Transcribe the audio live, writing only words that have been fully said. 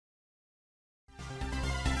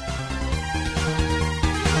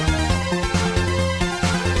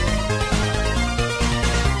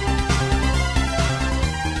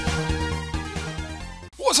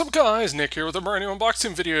up, guys? Nick here with a brand new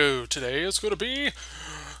unboxing video. Today it's going to be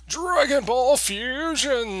Dragon Ball Fusions.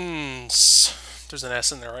 There's an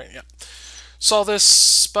S in there, right? Yeah. Saw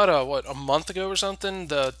this about a month ago or something.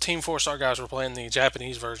 The Team 4-Star guys were playing the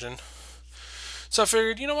Japanese version. So I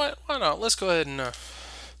figured, you know what? Why not? Let's go ahead and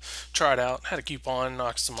try it out. Had a coupon,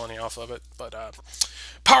 knocked some money off of it. But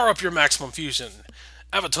power up your maximum fusion.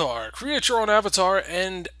 Avatar. Create your own avatar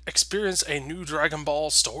and experience a new Dragon Ball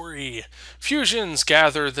story. Fusions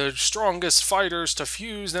gather the strongest fighters to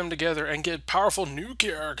fuse them together and get powerful new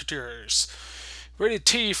characters. Rated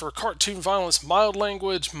T for cartoon violence, mild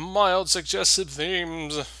language, mild suggestive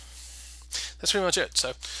themes. That's pretty much it.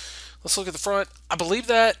 So let's look at the front. I believe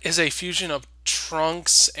that is a fusion of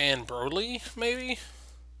Trunks and Broly, maybe?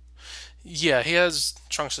 Yeah, he has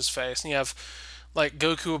Trunks' face. And you have like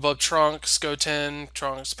Goku above Trunks, Goten,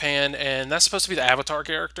 Trunks, Pan, and that's supposed to be the Avatar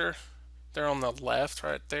character. They're on the left,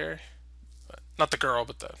 right there. Not the girl,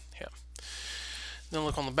 but the him. Then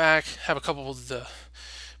look on the back. Have a couple of the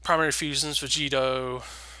primary fusions: Vegito,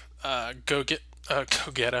 Gogeta,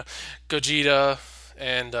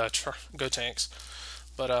 and Gotenks.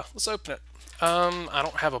 But let's open it. I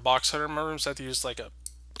don't have a box cutter in my room, so I have to use like a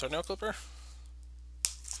toenail clipper.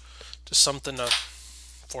 Just something to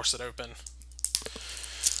force it open.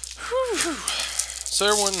 So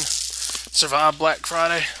everyone survived Black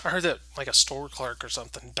Friday. I heard that like a store clerk or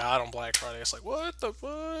something died on Black Friday. It's like, what the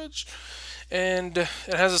fudge? And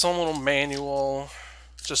it has its own little manual,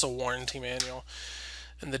 just a warranty manual.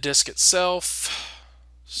 And the disc itself,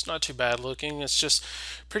 it's not too bad looking. It's just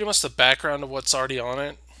pretty much the background of what's already on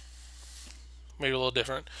it. Maybe a little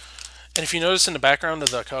different. And if you notice in the background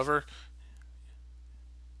of the cover,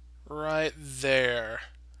 right there,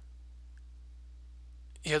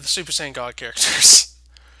 you have the Super Saiyan God characters.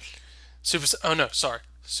 Super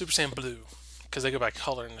Saiyan Blue, because they go by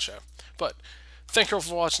color in the show. But thank you all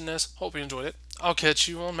for watching this. Hope you enjoyed it. I'll catch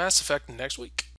you on Mass Effect next week.